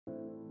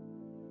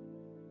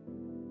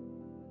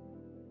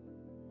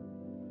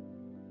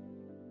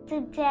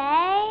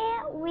Today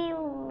we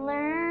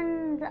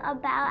learned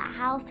about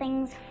how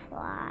things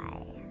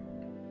fly.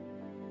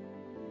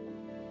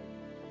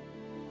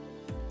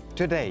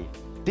 Today,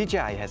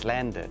 DJI has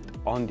landed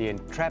on the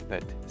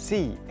Intrepid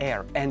Sea,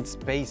 Air and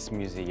Space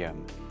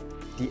Museum.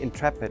 The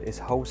Intrepid is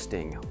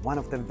hosting one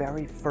of the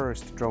very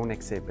first drone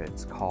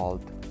exhibits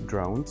called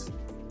Drones: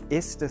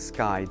 Is the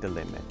Sky the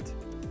Limit?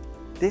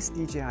 This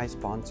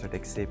DJI-sponsored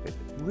exhibit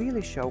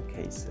really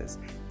showcases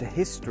the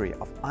history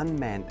of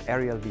unmanned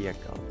aerial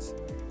vehicles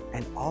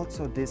and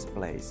also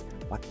displays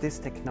what this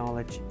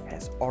technology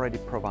has already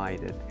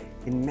provided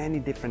in many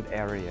different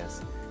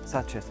areas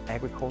such as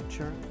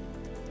agriculture,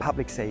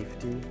 public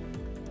safety,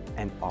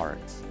 and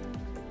arts.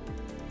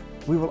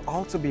 We will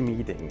also be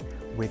meeting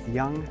with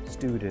young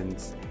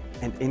students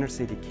and inner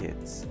city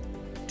kids.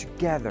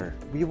 Together,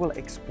 we will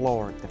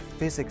explore the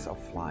physics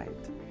of flight.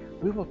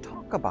 We will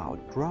talk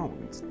about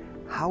drones,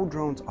 how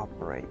drones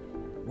operate,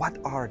 what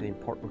are the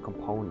important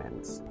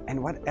components,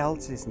 and what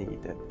else is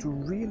needed to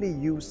really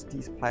use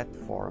these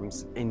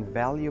platforms in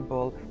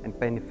valuable and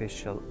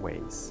beneficial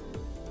ways.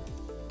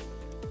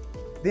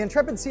 The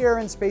Intrepid Sea, Air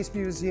and Space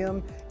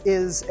Museum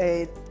is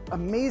an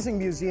amazing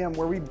museum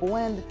where we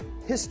blend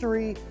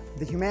history,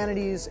 the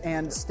humanities,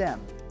 and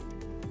STEM.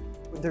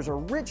 There's a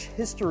rich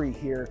history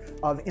here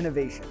of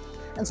innovation.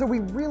 And so we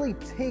really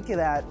take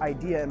that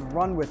idea and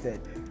run with it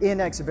in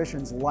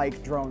exhibitions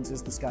like Drones: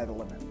 Is the Sky the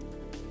Limit?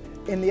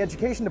 In the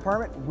education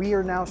department, we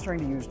are now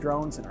starting to use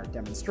drones in our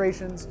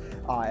demonstrations,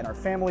 in our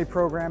family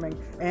programming,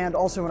 and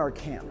also in our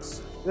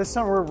camps. This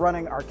summer we're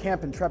running our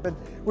Camp Intrepid,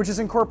 which is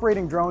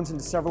incorporating drones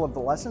into several of the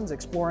lessons,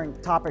 exploring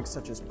topics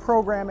such as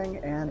programming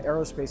and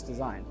aerospace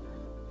design.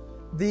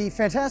 The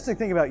fantastic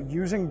thing about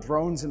using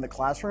drones in the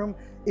classroom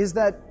is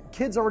that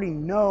kids already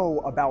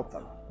know about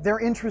them.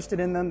 They're interested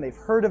in them, they've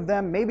heard of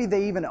them, maybe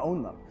they even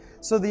own them.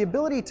 So the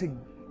ability to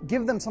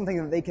give them something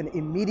that they can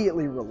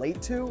immediately relate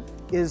to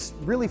is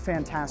really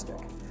fantastic.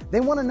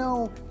 They want to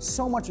know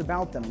so much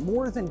about them,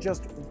 more than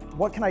just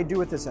what can I do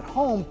with this at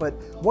home, but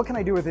what can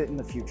I do with it in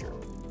the future.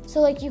 So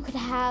like you could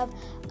have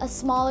a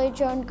smaller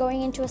drone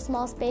going into a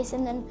small space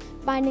and then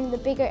finding the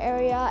bigger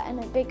area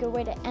and a bigger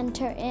way to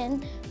enter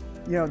in.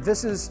 You know,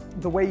 this is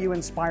the way you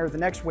inspire the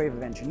next wave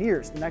of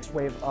engineers, the next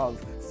wave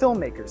of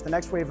filmmakers, the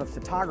next wave of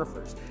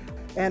photographers.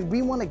 And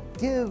we want to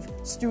give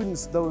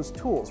students those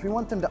tools. We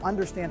want them to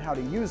understand how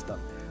to use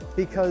them,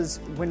 because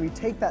when we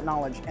take that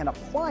knowledge and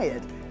apply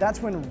it,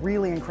 that's when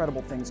really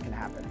incredible things can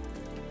happen.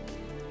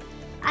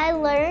 I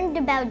learned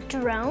about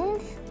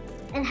drones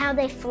and how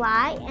they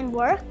fly and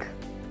work.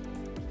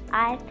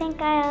 I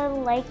think I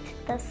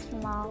liked the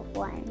small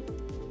one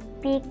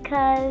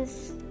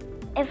because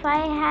if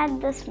I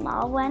had the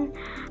small one,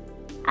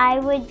 I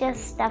would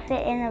just stuff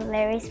it in a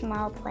very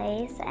small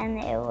place and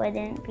it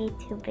wouldn't be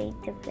too big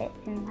to fit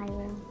in my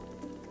room.